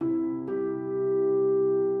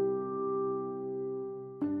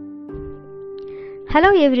Hello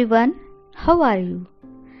everyone, how are you?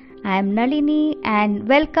 I am Nalini and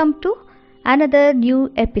welcome to another new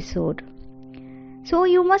episode. So,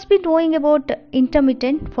 you must be knowing about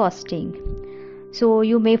intermittent fasting. So,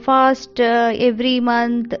 you may fast every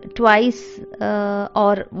month, twice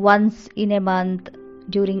or once in a month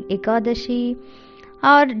during Ekadashi,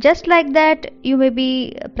 or just like that, you may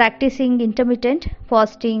be practicing intermittent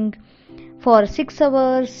fasting for 6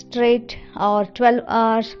 hours straight or 12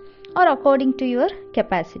 hours or according to your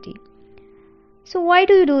capacity. So, why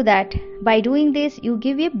do you do that? By doing this, you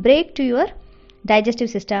give a break to your digestive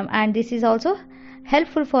system, and this is also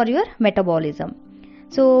helpful for your metabolism.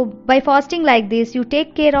 So, by fasting like this, you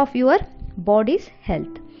take care of your body's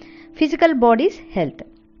health, physical body's health.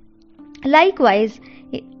 Likewise,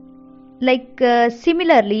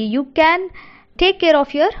 similarly, you can take care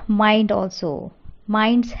of your mind also,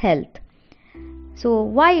 mind's health. So,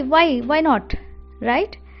 why not?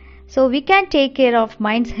 Right? So we can take care of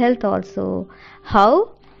mind's health also.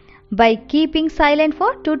 How? By keeping silent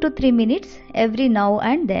for 2 to 3 minutes every now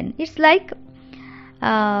and then. It's like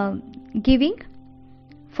giving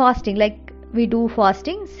fasting, like we do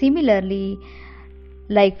fasting. Similarly,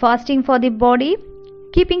 like fasting for the body,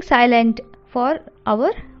 keeping silent for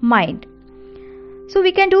our mind. So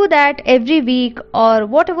we can do that every week or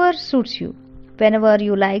whatever suits you, whenever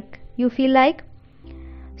you like, you feel like.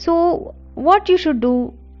 So what you should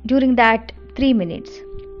do during that 3 minutes,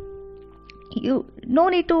 you no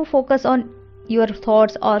need to focus on your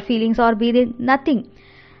thoughts or feelings or breathing, nothing.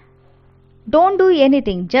 Don't do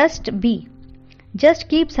anything, just be, just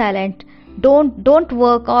keep silent. Don't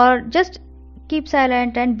work, or just keep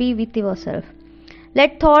silent and be with yourself.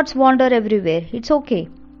 Let thoughts wander everywhere, it's okay.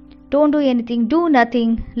 Don't do anything, do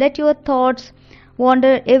nothing, let your thoughts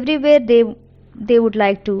wander everywhere they would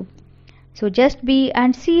like to. So just be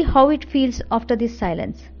and see how it feels after this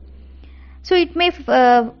silence. So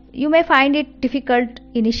you may find it difficult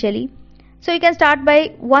initially. So you can start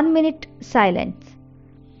by 1 minute silence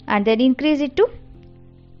and then increase it to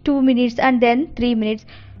 2 minutes and then 3 minutes.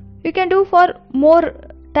 You can do for more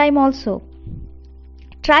time also.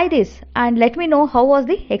 Try this and let me know how was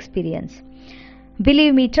the experience.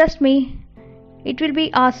 Believe me, trust me, it will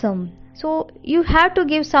be awesome. So you have to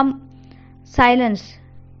give some silence.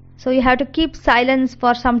 So you have to keep silence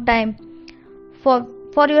for some time for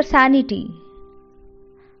your sanity.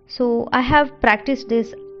 So I have practiced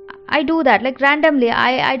this. I do that like randomly.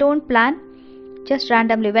 I don't plan, just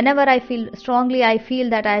randomly. Whenever I feel strongly, I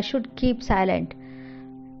feel that I should keep silent,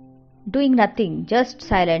 doing nothing, just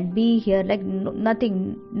silent, be here, like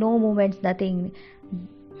nothing, no movements, nothing,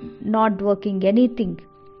 not working anything.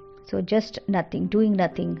 So just nothing, doing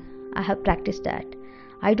nothing. I have practiced that.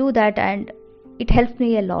 I do that and it helps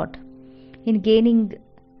me a lot in gaining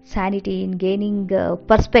sanity, in gaining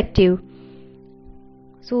perspective.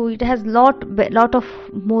 So it has lot of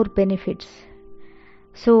more benefits.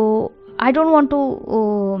 So I don't want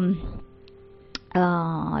to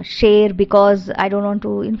share because I don't want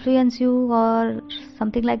to influence you or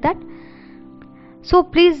something like that. So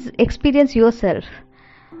please experience yourself.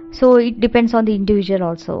 So it depends on the individual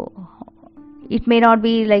also. It may not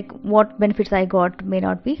be like what benefits I got may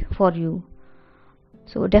not be for you.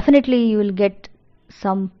 So definitely you will get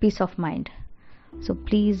some peace of mind. So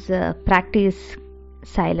please practice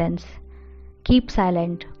silence. Keep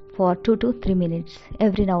silent for 2 to 3 minutes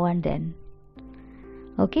every now and then.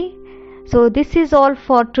 Okay. So this is all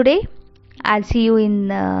for today. I'll see you in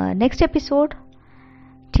next episode.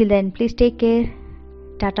 Till then, please take care.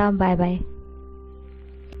 Tata, bye bye.